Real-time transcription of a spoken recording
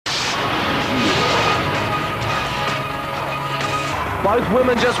Both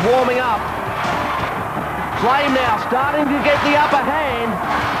women just warming up. Flame now starting to get the upper hand,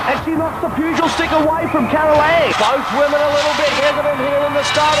 and she knocks the pugil stick away from Carol Ann. Both women a little bit hesitant here in the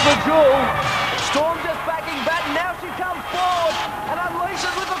start of the duel. Storm just backing back, now she comes forward and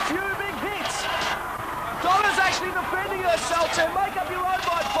unleashes with a few big hits. Donna's actually defending herself, so make up your own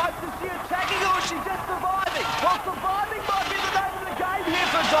mind, folks. Is she attacking or is she just surviving? Well, surviving might be the name of the game here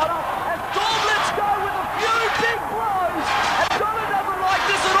for Donna, and Storm lets go with a few big blows, and Donna doesn't like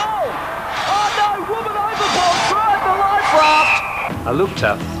this at all. Oh no, woman overboard, throwing the life raft. I look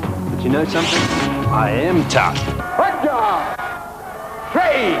tough, but you know something? I am tough. Good job.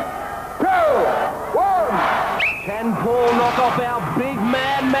 3, 2, 1. Can Paul knock off our big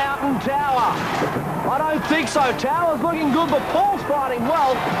man Mountain Tower? I don't think so. Tower's looking good, but Paul's fighting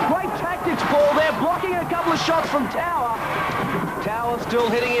well. Great tactics, Paul. They're blocking a couple of shots from Tower. Tower's still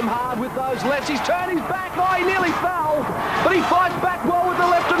hitting him hard with those lefts. He's turned his back. Oh, he nearly fell. But he fights back well with the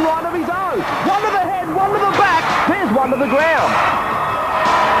left and right of his own. One to the head, one to the back. There's one to the ground.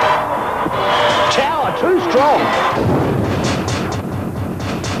 Tower, too strong.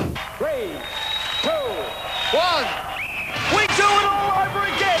 3, 2, 1. We do it all over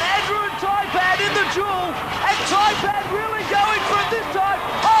again. Andrew and Taipan in the duel. And Taipan really going for it this time.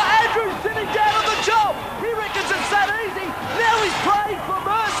 Oh, Andrew's sitting down on the job. He reckons it's that easy. Now he's praying for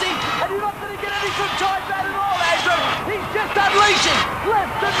mercy. And you're not going to get any from Taipan at all, Andrew. He's just unleashing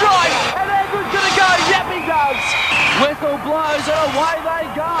left and right. And Andrew's going to go. Yep, he does. Whistle blows and away they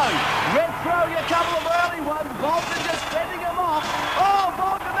go. Red throwing a couple of early ones. Bolton just fending them off. Oh,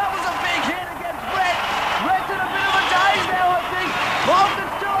 Bolton, that was a big hit against Brett. Red's in a bit of a daze now, I think.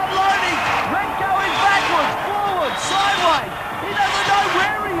 Bolton's still unloading. Red going backwards, forwards, sideways. He doesn't know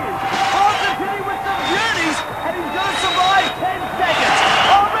where he is. Bolton's hitting with some beauties, and he's going to survive 10 seconds.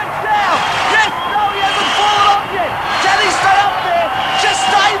 Oh, Red's down. Yes, no, he hasn't fallen off yet. Can he stay up there? Just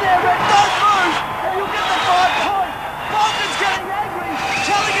stay there, Red. Don't move, and you'll get the 5 points. Bolton's getting angry,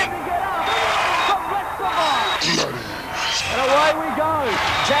 telling him to get up. But Red survives. And away we go.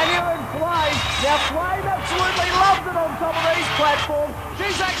 Tanya and Flame. Now Flame absolutely loves it on top of these platforms.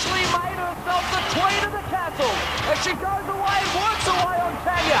 She's actually made herself the queen of the castle. As she goes away and works away on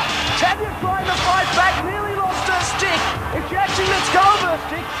Tanya. Tanya trying to fight back, nearly lost her stick. If she actually lets go of her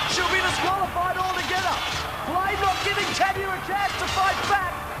stick, she'll be disqualified altogether. Flame not giving Tanya a chance to fight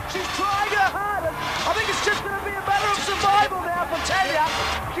back. She's trying her hardest. I think it's just going to be a matter of survival now for Tanya.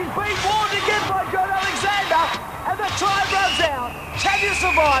 She's been warned again by John Alexander. And the time runs out. Tanya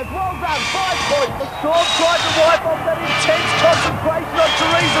survived. Well done. 5 points. The Storm tried to wipe off that intense concentration on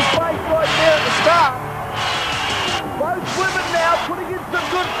Teresa's face right there at the start. Both women now putting in some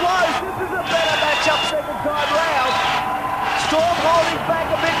good blows. This is a better matchup second time round. Storm holding back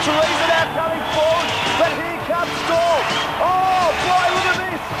a bit. Teresa now coming forward. But here comes Storm. Oh, boy, look at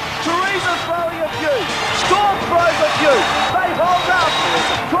this. Teresa's throwing a few. Storm throws a few. They hold up.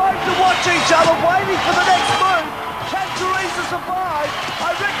 Trying to watch each other, waiting for the next move. Can Teresa survive?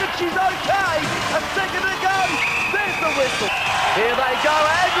 I reckon she's okay. A second to go. There's the whistle. Here they go.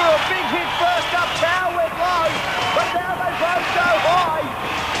 Andrew, a big hit